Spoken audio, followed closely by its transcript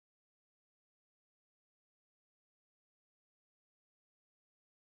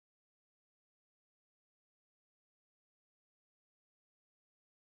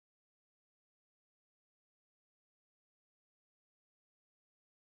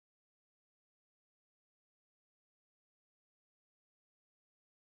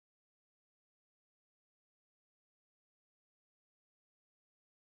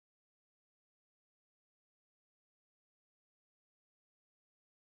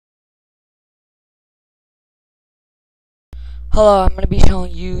Hello, I'm going to be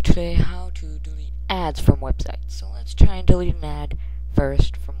showing you today how to delete ads from websites. So let's try and delete an ad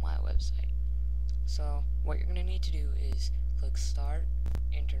first from my website. So what you're going to need to do is click Start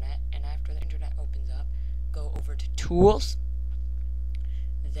Internet, and after the internet opens up, go over to Tools,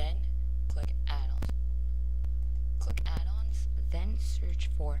 then click Add-ons. Click Add-ons, then search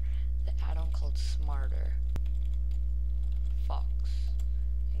for the add-on called Smarter Fox,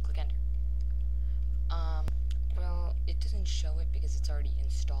 and click Enter. Well, it doesn't show it because it's already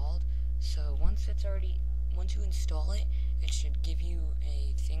installed. So once you install it, it should give you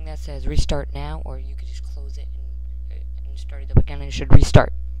a thing that says restart now, or you could just close it and start it up again, and it should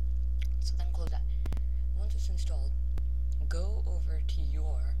restart. So then close that. Once it's installed, go over to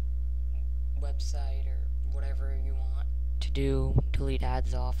your website or whatever you want to do, delete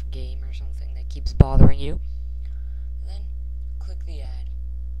ads off a game or something that keeps bothering you. Then click the ad,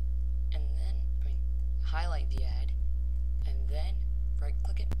 and then highlight the ad, and then right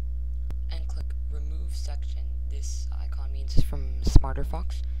click it and click remove section. This icon means it's from Smarter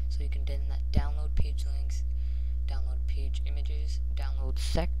Fox, so you can then download page links, download page images, download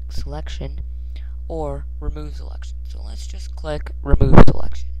selection, or remove selection. So let's just click remove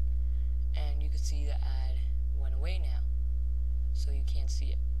selection, and you can see the ad went away now, so you can't see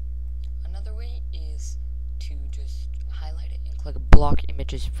it. Another way is to just highlight it and click block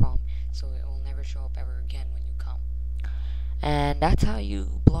images from, so it will never show up ever again when you come. And that's how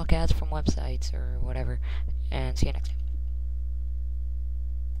you block ads from websites or whatever, and see you next time.